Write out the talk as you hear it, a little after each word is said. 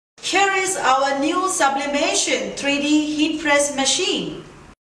Here is our new Sublimation 3D heat press machine.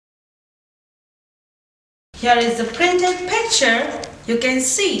 Here is the printed picture. You can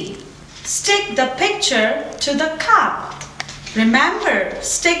see. Stick the picture to the cup. Remember,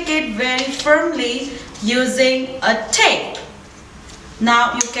 stick it very firmly using a tape.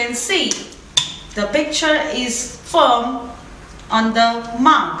 Now you can see the picture is firm on the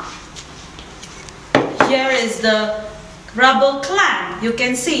mug. Here is the rubber clamp. You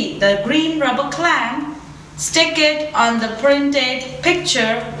can see the green rubber clamp. Stick it on the printed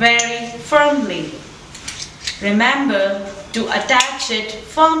picture very firmly. Remember to attach it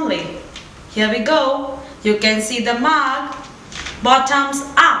firmly. Here we go. You can see the mug, bottoms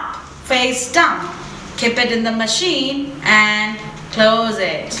up, face down. Keep it in the machine and close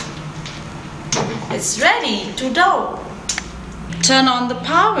it. It's ready to dough. Turn on the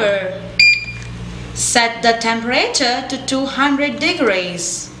power. Set the temperature to 200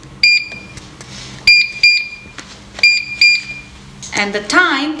 degrees. And the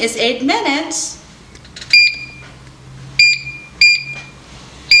time is 8 minutes.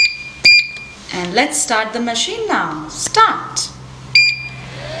 And let's start the machine now. Start.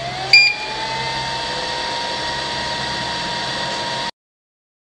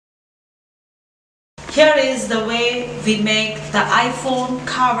 Here is the way we make the iPhone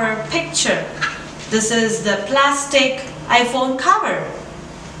cover picture. This is the plastic iPhone cover.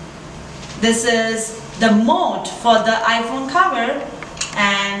 This is the mold for the iPhone cover,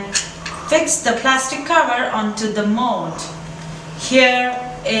 and fix the plastic cover onto the mold. Here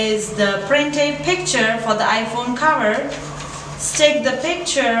is the printed picture for the iPhone cover. Stick the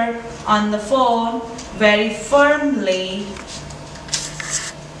picture on the phone very firmly.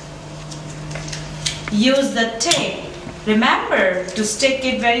 Use the tape. Remember to stick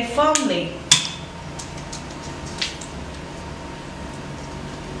it very firmly.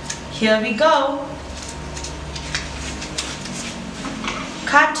 Here we go.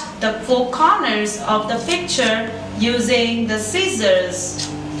 Cut the 4 corners of the picture using the scissors.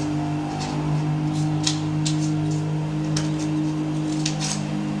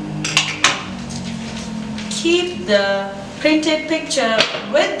 Keep the printed picture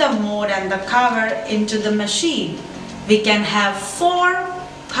with the mold and the cover into the machine. We can have 4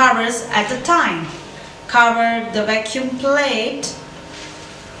 covers at a time. Cover the vacuum plate.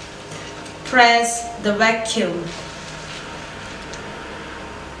 Press the vacuum.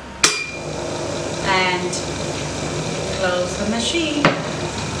 And close the machine.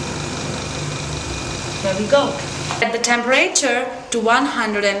 Here we go. Set the temperature to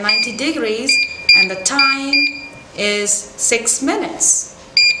 190 degrees and the time is 6 minutes.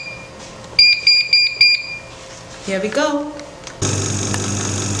 Here we go.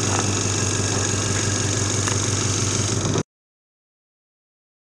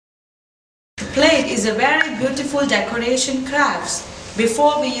 The plate is a very beautiful decoration crafts.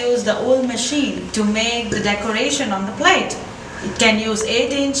 Before we use the old machine to make the decoration on the plate, it can use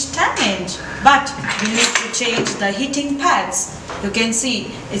 8-inch, 10-inch, but we need to change the heating pads. You can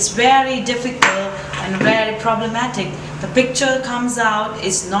see it's very difficult and very problematic. The picture comes out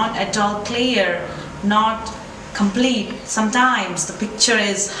is not at all clear, not complete. Sometimes the picture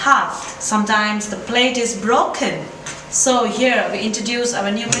is half, sometimes the plate is broken. So here we introduce our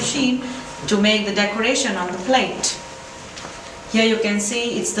new machine to make the decoration on the plate. Here you can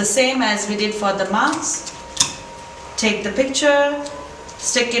see it's the same as we did for the mugs. Take the picture,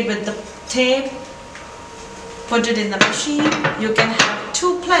 stick it with the tape, put it in the machine. You can have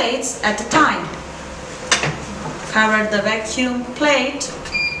 2 plates at a time. Cover the vacuum plate,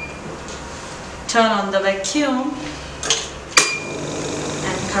 turn on the vacuum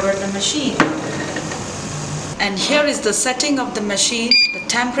and cover the machine. And here is the setting of the machine. The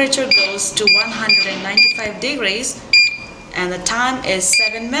temperature goes to 195 degrees and the time is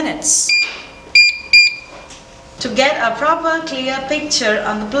 7 minutes. To get a proper clear picture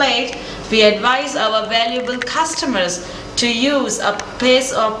on the plate, we advise our valuable customers to use a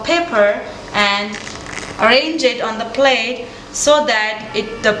piece of paper and arrange it on the plate so that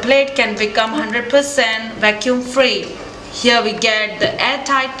the plate can become 100% vacuum free. Here we get the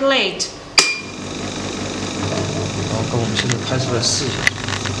airtight plate.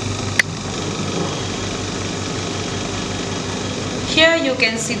 Here you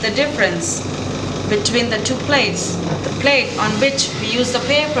can see the difference between the 2 plates. The plate on which we use the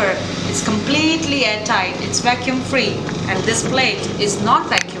paper is completely airtight, it's vacuum free, and this plate is not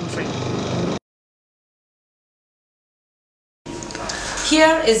vacuum free.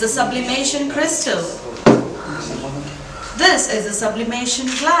 Here is the sublimation crystal. This is the sublimation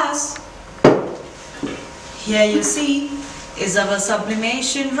glass. Here you see is our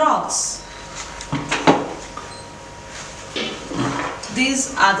sublimation rocks.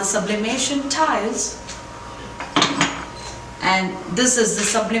 These are the sublimation tiles, and this is the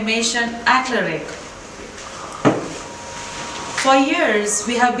sublimation acrylic. For years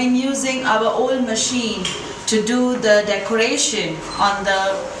we have been using our old machine to do the decoration on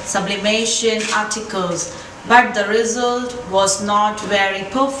the sublimation articles, but the result was not very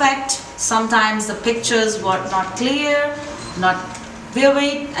perfect. Sometimes the pictures were not clear, not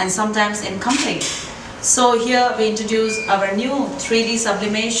vivid, and sometimes incomplete. So here we introduce our new 3D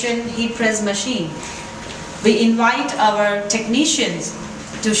sublimation heat press machine. We invite our technicians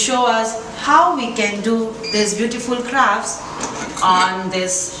to show us how we can do these beautiful crafts on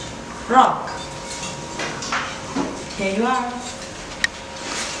this rock. Here you are.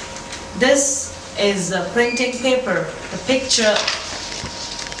 This is the printing paper. The picture,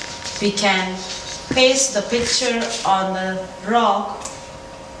 we can paste the picture on the rock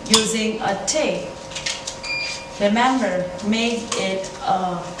using a tape. Remember, make it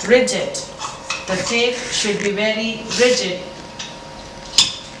rigid. The tape should be very rigid.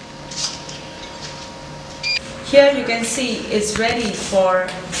 Here you can see it's ready for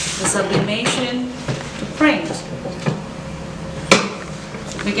the sublimation to print.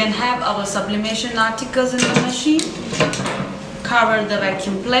 We can have our sublimation articles in the machine, cover the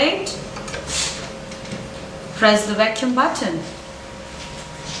vacuum plate, press the vacuum button,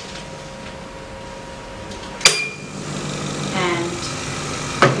 and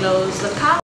close the cap.